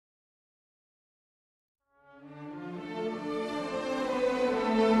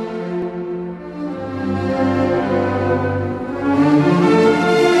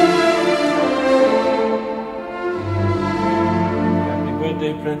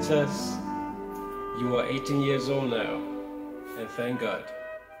princess, you are 18 years old now, and thank God.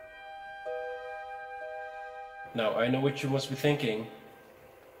 Now, I know what you must be thinking.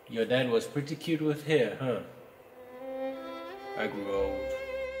 Your dad was pretty cute with hair, huh? I grew old.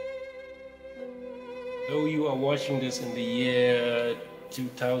 Though you are watching this in the year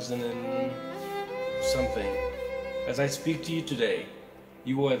 2000 and something, as I speak to you today,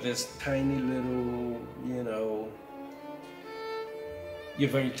 you are this tiny little, you're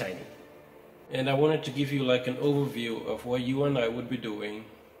very tiny. And I wanted to give you like an overview of what you and I would be doing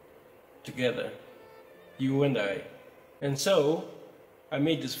together, you and I. And so, I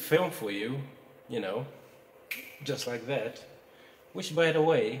made this film for you, just like that, which by the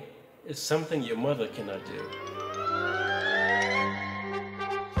way, is something your mother cannot do.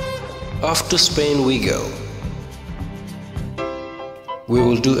 Off to Spain we go. We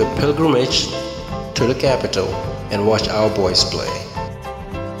will do a pilgrimage to the capital and watch our boys play.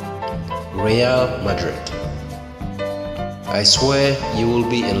 Real Madrid. I swear you will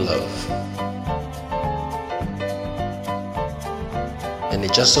be in love. And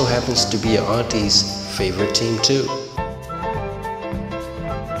it just so happens to be your auntie's favorite team too.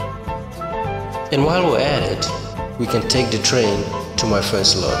 And while we're at it, we can take the train to my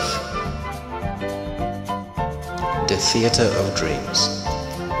first love. The Theatre of Dreams.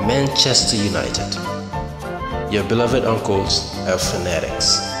 Manchester United. Your beloved uncles are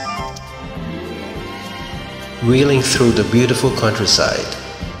fanatics. Reeling through the beautiful countryside,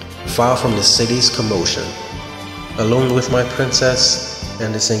 far from the city's commotion, alone with my princess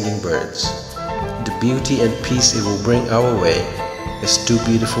and the singing birds. The beauty and peace it will bring our way is too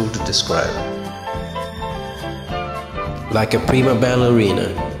beautiful to describe. Like a prima ballerina,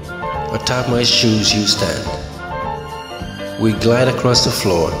 atop my shoes you stand. We glide across the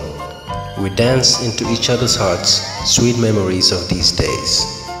floor. We dance into each other's hearts, sweet memories of these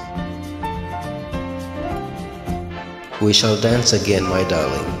days. We shall dance again, my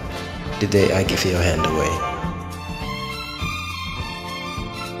darling, the day I give your hand away.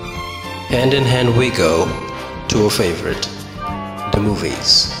 Hand in hand we go to a favorite, the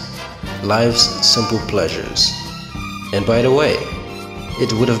movies, life's simple pleasures. And by the way,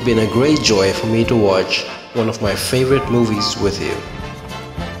 it would have been a great joy for me to watch one of my favorite movies with you,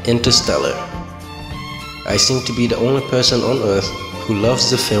 Interstellar. I seem to be the only person on earth who loves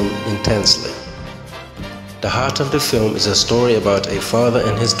the film intensely. The heart of the film is a story about a father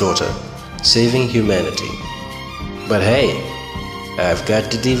and his daughter saving humanity. But hey, I've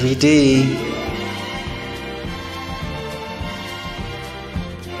got the DVD.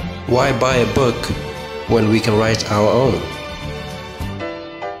 Why buy a book when we can write our own?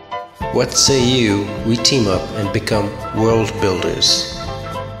 What say you, we team up and become world builders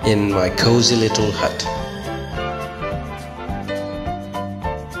in my cozy little hut.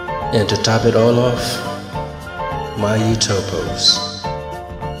 And to top it all off, my utopos,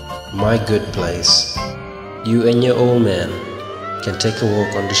 my good place. You and your old man can take a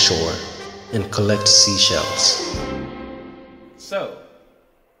walk on the shore and collect seashells. So,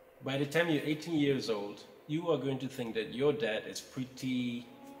 by the time you're 18 years old, you are going to think that your dad is pretty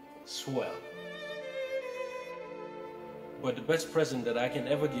swell. But the best present that I can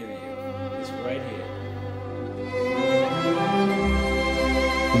ever give you is right here.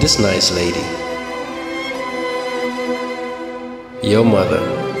 This nice lady. Your mother.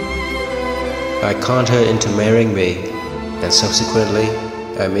 I conned her into marrying me, and subsequently,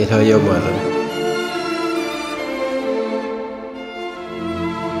 I made her your mother.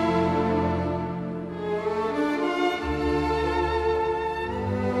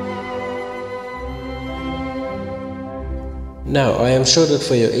 Now, I am sure that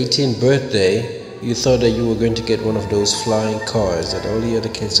for your 18th birthday, you thought that you were going to get one of those flying cars that all the other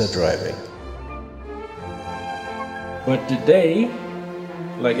kids are driving. But today,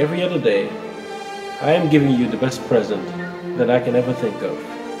 like every other day, I am giving you the best present that I can ever think of.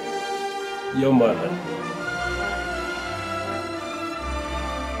 Your mother.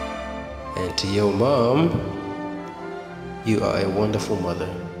 And to your mom, you are a wonderful mother.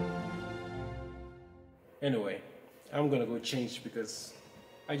 Anyway, I'm gonna go change because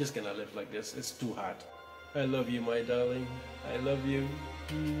I just cannot live like this. It's too hot. I love you, my darling. I love you.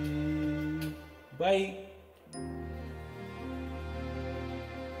 Bye.